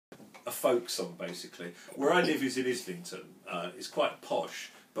a folk song basically. Where I live is in Islington. It's quite posh,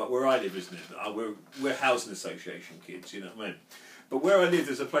 but where I live isn't it? We're housing association kids, you know what I mean? But where I live,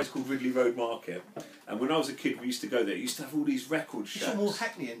 there's a place called Ridley Road Market, and when I was a kid, we used to go there. It used to have all these record shacks. It's towards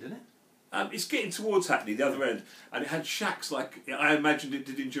Hackney end, isn't it? It's getting towards Hackney, the other end, and it had shacks like I imagined it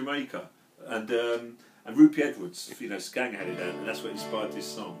did in Jamaica, and Rupie Edwards, you know, Skang had it down, and that's what inspired this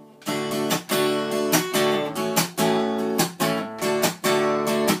song.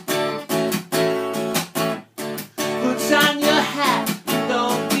 Put on your hat,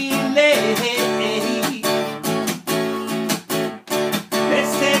 don't be late.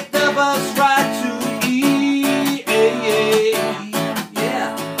 Let's take the bus ride to E.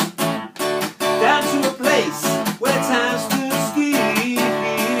 Yeah, down to a place where time stood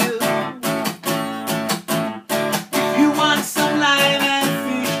still. If you want some lime and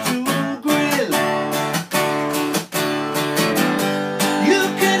fish to grill, you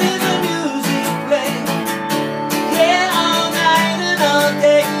can hear the music play. Yeah, all night and all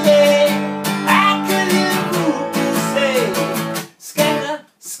day. I can hear the groupies say, Skanger,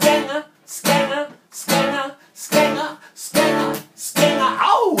 Skanger, Skanger, Skanger, Skanger, Skanger, Skanger.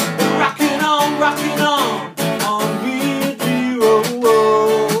 Oh, we're rocking on Ridley Road.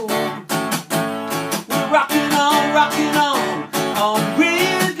 We're rocking on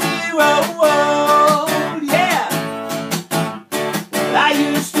Ridley Road. Yeah. Well, I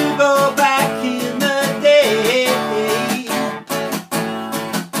used to go back in the day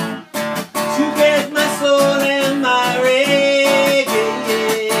to get my soul and my reggae.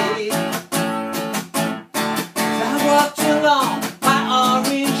 I walked along my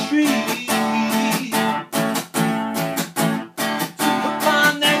orange tree to look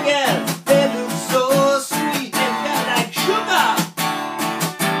on their girls. They look so sweet, they felt like sugar.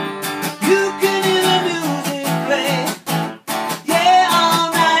 You can hear the music play. Yeah, all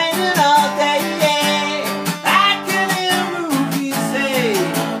night and all day. I can hear Ruby say,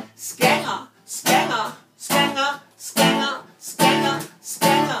 Skanger, Skanger, Skanger, Skanger, Skanger,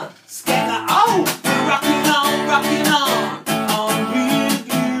 Skanger, Skanger. Oh, we're rocking on